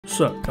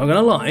So, not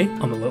gonna lie,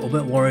 I'm a little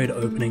bit worried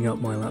opening up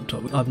my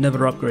laptop. I've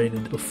never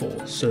upgraded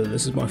before, so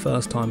this is my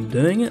first time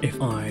doing it. If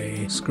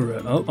I screw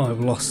it up, I've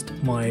lost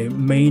my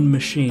main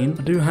machine.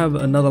 I do have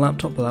another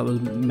laptop, but that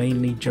was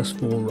mainly just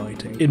for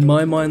writing. In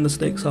my mind, the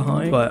stakes are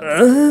high, but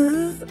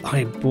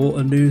I bought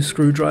a new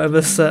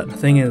screwdriver set. The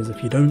thing is,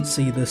 if you don't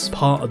see this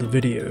part of the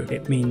video,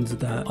 it means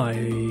that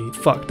I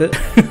fucked it,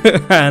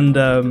 and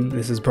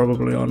this is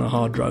probably on a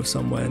hard drive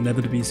somewhere,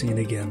 never to be seen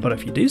again. But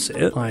if you do see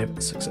it,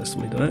 I've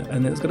successfully done it,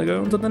 and it's gonna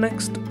go on to the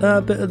next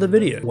bit of the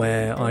video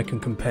where I can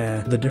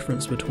compare the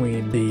difference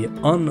between the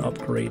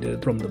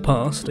unupgraded from the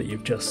past that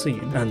you've just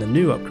seen and the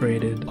new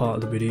upgraded part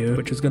of the video,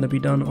 which is going to be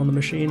done on the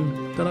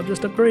machine that I've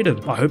just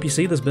upgraded. I hope you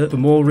see this bit for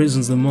more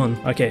reasons than one.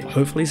 Okay,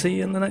 hopefully see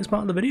you in the next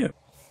part of the video.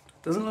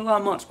 Doesn't look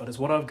like much, but it's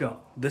what I've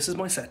got. This is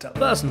my setup.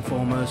 First and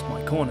foremost,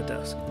 my corner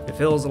desk. It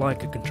feels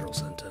like a control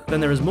center. Then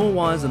there is more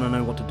wires than I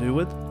know what to do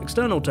with.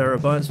 External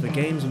terabytes for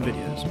games and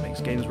videos.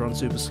 Makes games run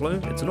super slow.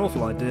 It's an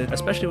awful idea,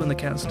 especially when the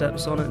cat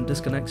steps on it and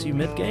disconnects you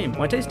mid-game.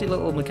 My tasty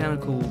little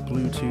mechanical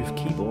Bluetooth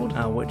keyboard,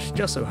 which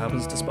just so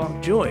happens to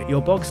spark joy.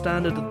 Your bog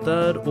standard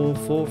third or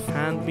fourth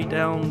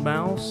hand-me-down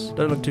mouse.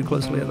 Don't look too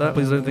closely at that.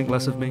 Please don't think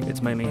less of me.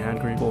 It's mainly hand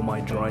cream for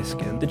my dry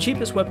skin. The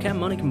cheapest webcam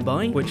money can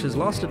buy, which has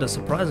lasted a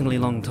surprisingly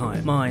long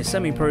time. My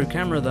semi-pro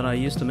camera that I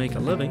used to make a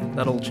living,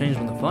 that all changed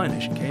when the Fire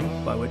Nation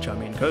came, by which I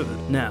mean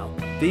COVID. Now,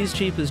 these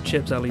cheapest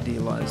chips LED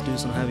lights do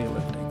some heavy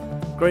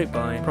lifting. Great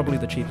buy, probably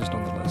the cheapest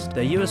on the list.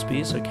 They're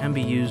USB, so can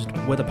be used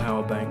with a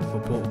power bank for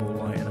portable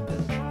light in a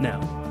pinch. Now,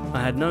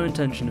 I had no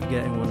intention of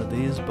getting one of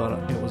these, but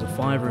it was a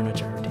 $5 in a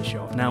charity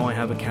shop. Now I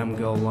have a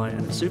Camgirl light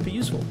and it's super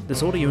useful.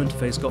 This audio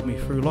interface got me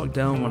through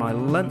lockdown when I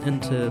leant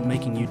into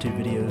making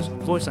YouTube videos,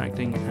 voice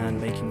acting,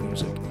 and making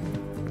music.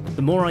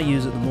 The more I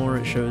use it, the more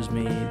it shows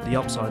me the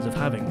upsides of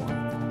having one.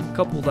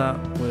 Couple that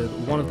with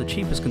one of the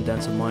cheapest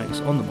condenser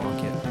mics on the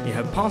market, you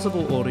have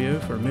passable audio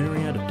for a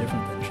myriad of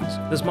different pitches.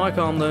 This mic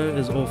arm though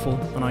is awful,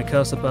 and I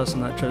curse the person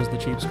that chose the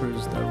cheap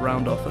screws that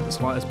round off at the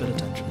slightest bit of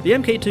tension. The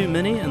MK2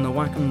 Mini and the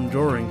Wacom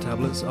drawing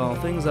tablets are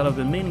things that I've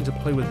been meaning to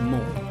play with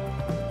more.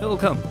 It'll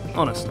come,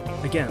 honest.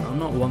 Again, I'm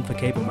not one for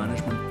cable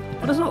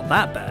management, but it's not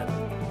that bad,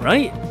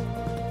 right?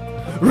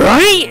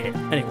 Right?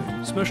 Anyway,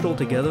 smushed all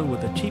together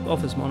with a cheap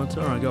office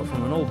monitor I got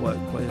from an old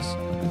workplace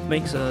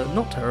makes a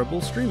not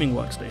terrible streaming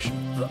workstation.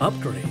 The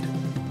upgrade.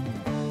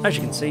 As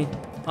you can see,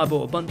 I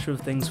bought a bunch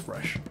of things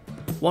fresh,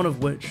 one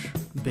of which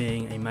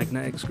being a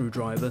magnetic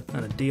screwdriver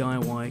and a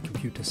DIY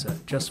computer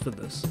set just for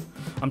this.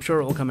 I'm sure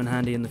it will come in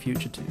handy in the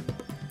future too.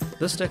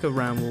 This stick of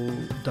RAM will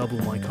double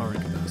my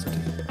current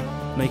capacity,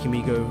 making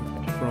me go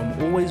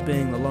from always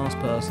being the last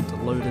person to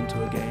load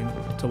into a game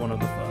to one of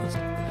the first.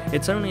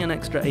 It's only an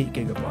extra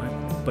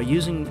 8GB, but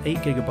using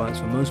 8GB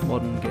for most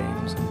modern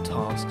games and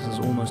tasks is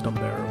almost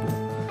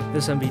unbearable.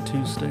 This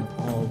MV2 stick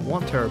of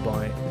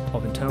 1TB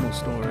of internal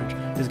storage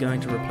is going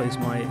to replace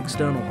my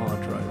external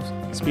hard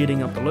drives,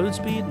 speeding up the load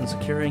speed and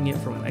securing it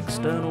from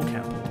external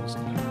cat ports.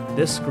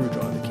 This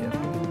screwdriver kit,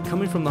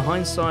 coming from the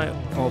hindsight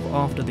of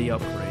after the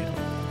upgrade,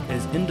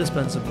 is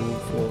indispensable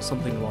for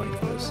something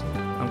like this.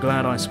 I'm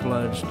glad I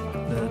splurged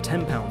the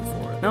 £10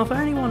 for it. Now for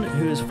anyone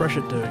who is fresh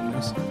at doing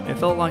this, it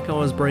felt like I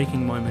was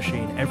breaking my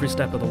machine every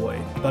step of the way,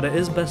 but it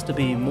is best to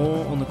be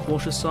more on the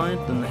cautious side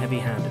than the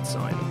heavy-handed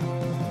side.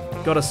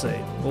 Gotta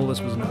say, all this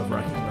was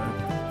nerve-wracking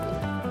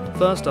though.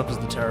 First up is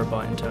the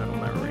terabyte internal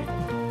memory.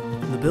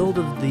 The build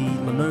of the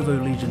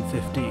Lenovo Legion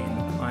 15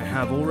 I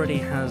have already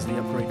has the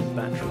upgraded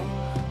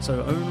battery,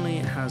 so only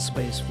has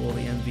space for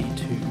the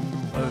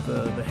MV2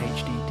 over the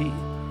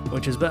HDD,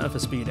 which is better for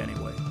speed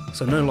anyway,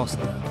 so no loss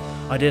there.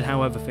 I did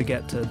however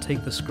forget to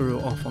take the screw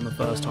off on the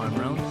first time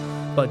round,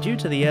 but due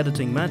to the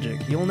editing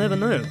magic, you'll never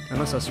know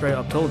unless I straight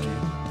up told you.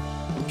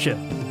 Shit.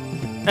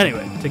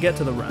 Anyway, to get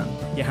to the RAM,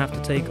 you have to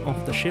take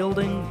off the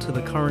shielding to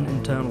the current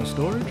internal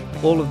storage.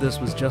 All of this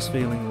was just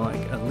feeling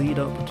like a lead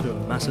up to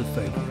a massive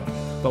failure.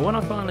 But when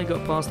I finally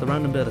got past the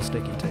random bit of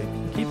sticky tape,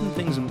 keeping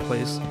things in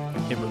place,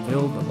 it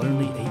revealed the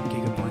lonely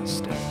 8GB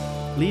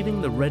stick,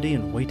 leaving the ready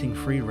and waiting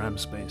free RAM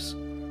space,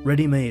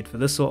 ready-made for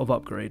this sort of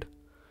upgrade.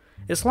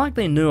 It's like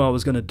they knew I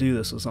was going to do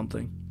this or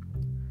something.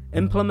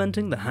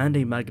 Implementing the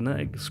handy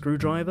magnetic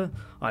screwdriver,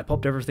 I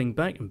popped everything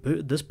back and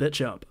booted this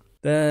bitch up.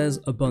 There's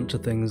a bunch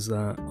of things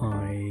that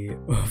I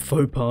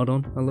faux pas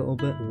on a little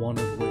bit, one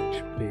of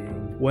which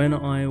being when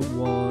I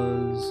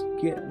was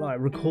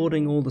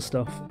recording all the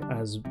stuff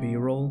as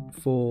B-roll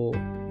for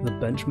the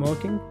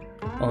benchmarking,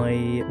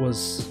 I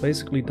was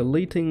basically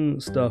deleting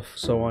stuff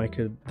so I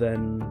could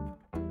then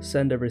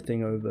send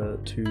everything over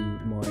to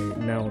my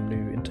now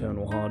new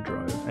internal hard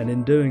drive, and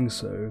in doing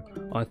so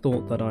I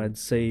thought that I had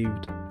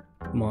saved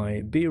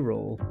my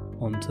B-roll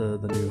onto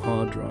the new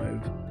hard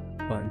drive,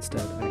 but instead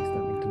I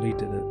accidentally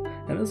deleted it.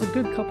 And there's a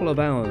good couple of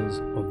hours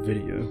of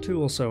video,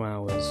 2 or so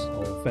hours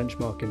of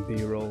benchmarking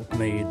B-roll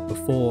made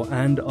before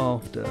and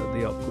after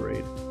the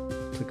upgrade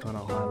to kind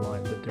of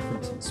highlight the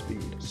difference in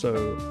speed.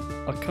 So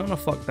I kind of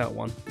fucked that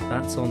one,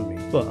 that's on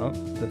me. But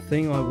the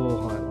thing I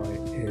will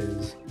highlight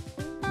is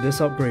this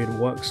upgrade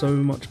works so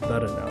much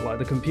better now. Like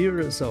the computer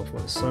itself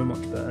works so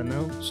much better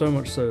now. So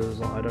much so that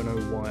like, I don't know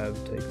why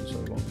I've taken so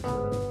long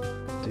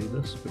to do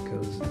this,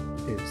 because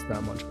it's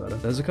that much better.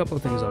 There's a couple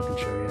of things I can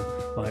show you,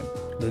 like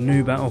the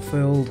new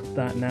Battlefield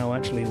that now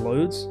actually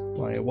loads.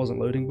 Like it wasn't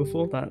loading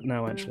before. That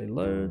now actually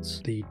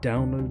loads. The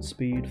download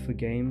speed for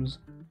games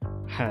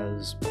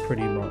has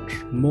pretty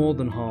much more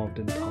than halved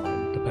in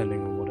time,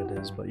 depending on what it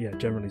is, but yeah,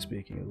 generally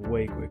speaking, it's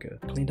way quicker.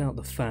 Cleaned out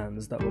the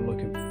fans that were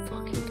looking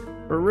fucking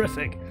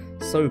horrific,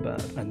 so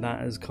bad, and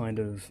that has kind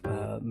of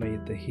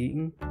made the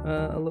heating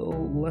a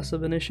little less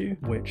of an issue,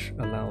 which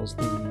allows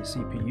the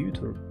CPU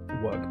to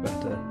work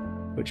better,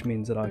 which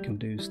means that I can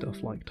do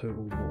stuff like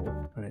Total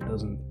War, and it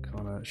doesn't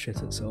kind of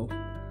shit itself.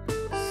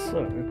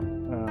 So, I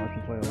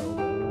can play a little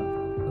bit of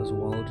that as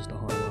well, just to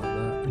highlight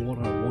that. What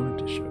I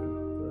wanted to show,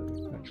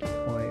 though, actually,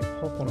 if I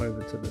hop on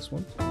over to this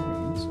one, so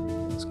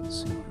you guys can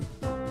see.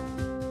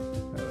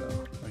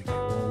 Okay,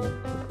 we'll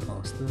put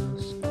past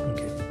this.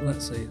 Okay,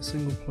 let's say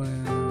single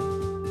player,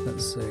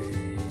 let's say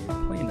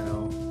play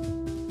now.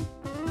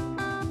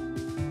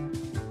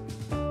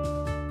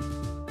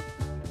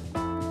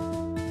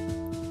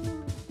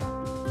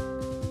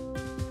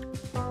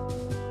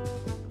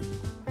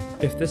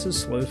 If this is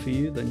slow for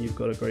you, then you've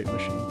got a great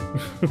machine.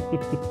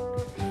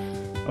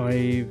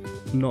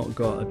 I've not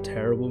got a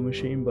terrible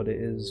machine, but it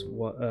is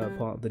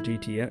part of the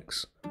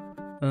GTX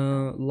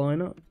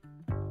lineup,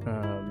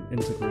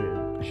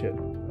 integrated chip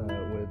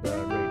with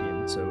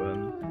Radeon. So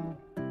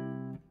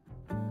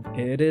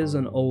it is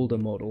an older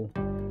model.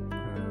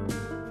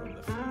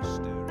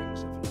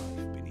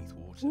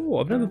 Oh,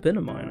 I've never been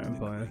a Miner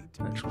Empire,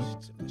 actually.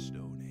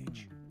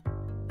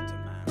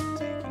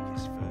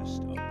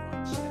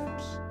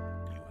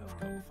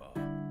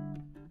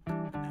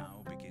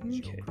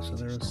 Okay, so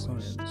there is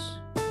science.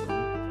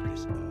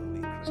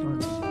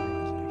 Science is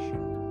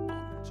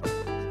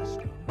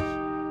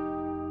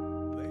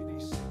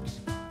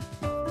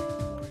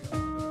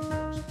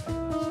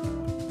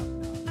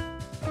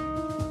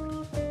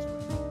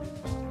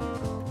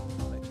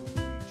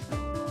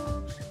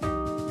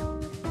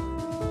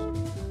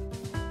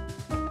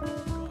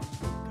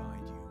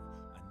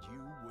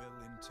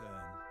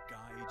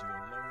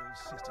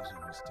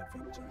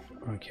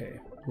okay,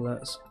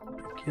 let's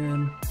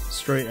begin.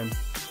 Straight in.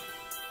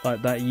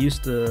 Like that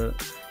used to,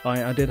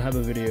 I did have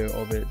a video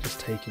of it just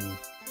taking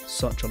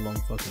such a long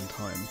fucking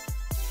time,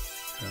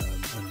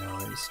 and now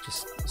it's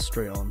just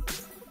straight on.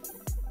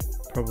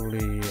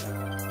 Probably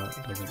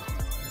doesn't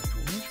highlight.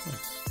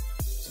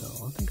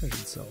 So I think I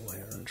should sell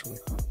here actually.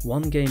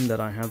 One game that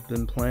I have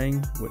been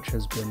playing, which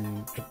has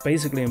been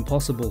basically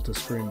impossible to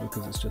stream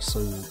because it's just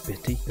so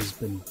bitty, has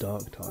been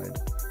Darktide,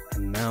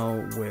 and now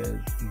with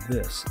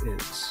this,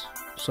 it's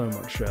so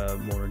much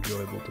more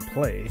enjoyable to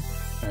play,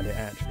 and it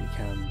actually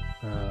can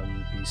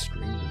be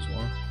streamed as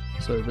well.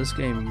 So this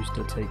game used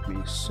to take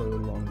me so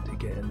long to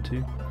get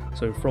into.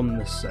 So from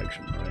this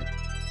section, right,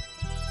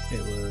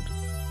 it would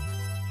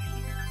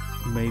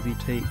maybe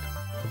take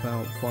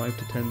about 5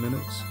 to 10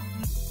 minutes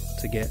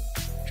to get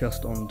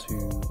just onto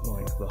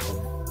like the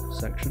hub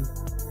section.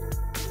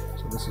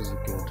 So this is a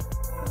good time.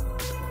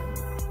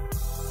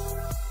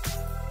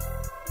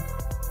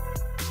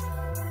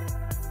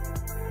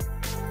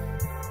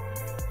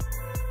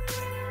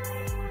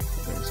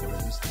 Okay, so it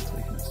is still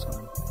taking its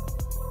time.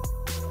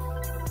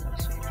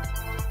 Let's see.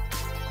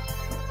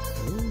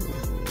 Ooh.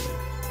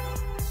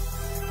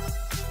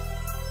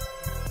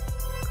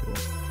 Cool.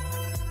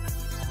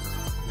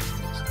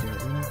 Let's get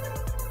in.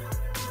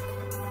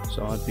 So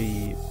I'd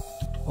be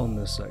on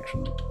this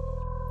section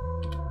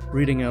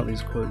reading out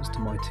these quotes to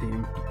my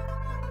team,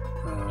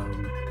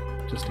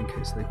 just in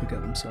case they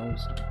forget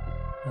themselves,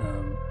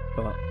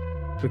 but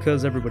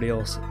because everybody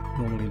else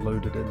normally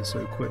loaded in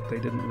so quick, they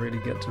didn't really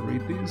get to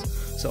read these,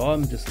 so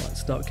I'm just like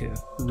stuck here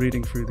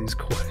reading through these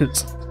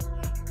quotes.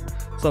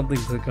 Something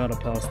to kind of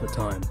pass the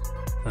time,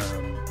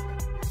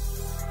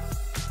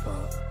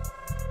 but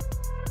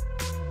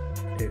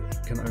it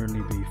can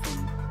only be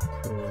fun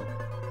for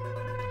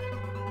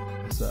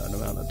a certain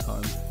amount of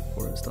time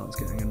before it starts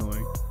getting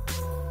annoying.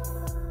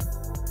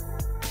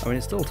 I mean,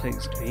 it still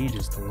takes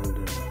ages to load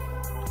in.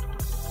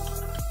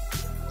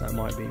 That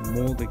might be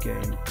more the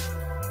game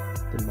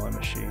than my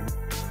machine,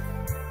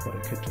 but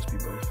it could just be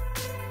both.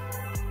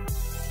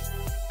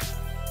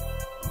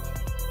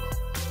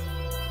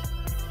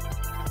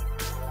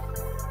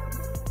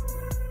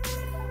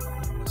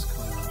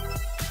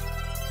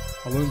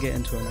 I won't get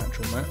into an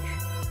actual match.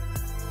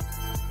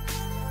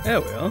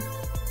 There we are.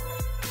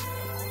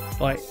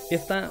 Like,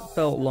 if that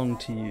felt long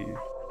to you,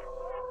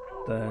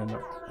 then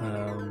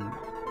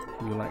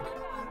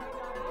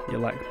you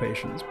lack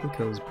patience,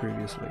 because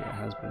previously it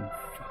has been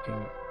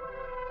fucking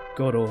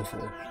god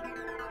awful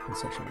in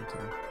such a long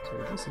time. So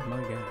this is my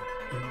game.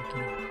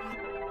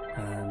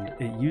 And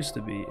it used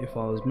to be, if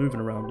I was moving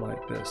around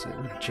like this, it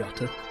would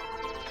jutter.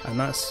 And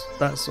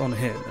that's on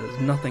hit. There's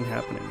nothing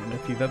happening. And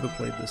if you've ever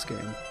played this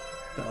game,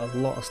 a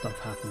lot of stuff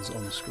happens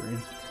on the screen.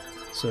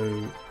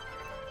 So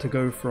to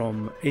go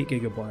from 8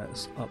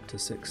 GB up to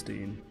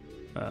 16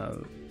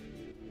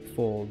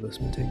 for this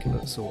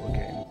particular sort of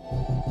game.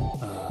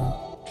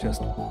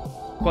 Just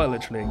quite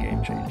literally a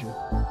game changer.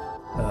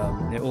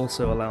 It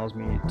also allows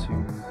me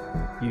to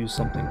use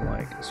something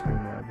like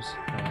Streamlabs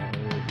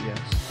or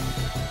OBS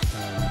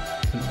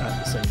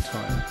at the same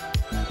time.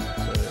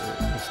 So it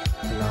just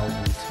allows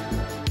me to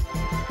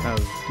have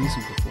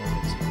decent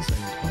performance at the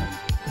same time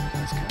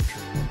as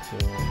capturing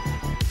for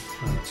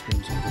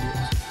streams and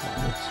videos like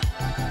this.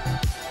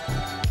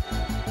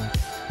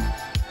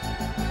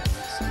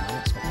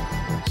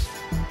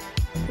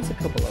 There's a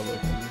couple other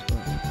things,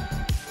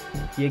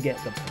 but you get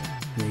the point.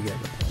 You get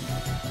the point.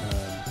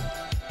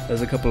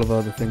 There's a couple of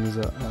other things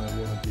that I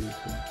will do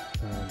for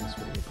this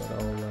video,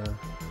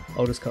 but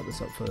I'll just cut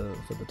this up for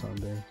the time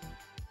being.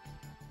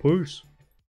 Peace.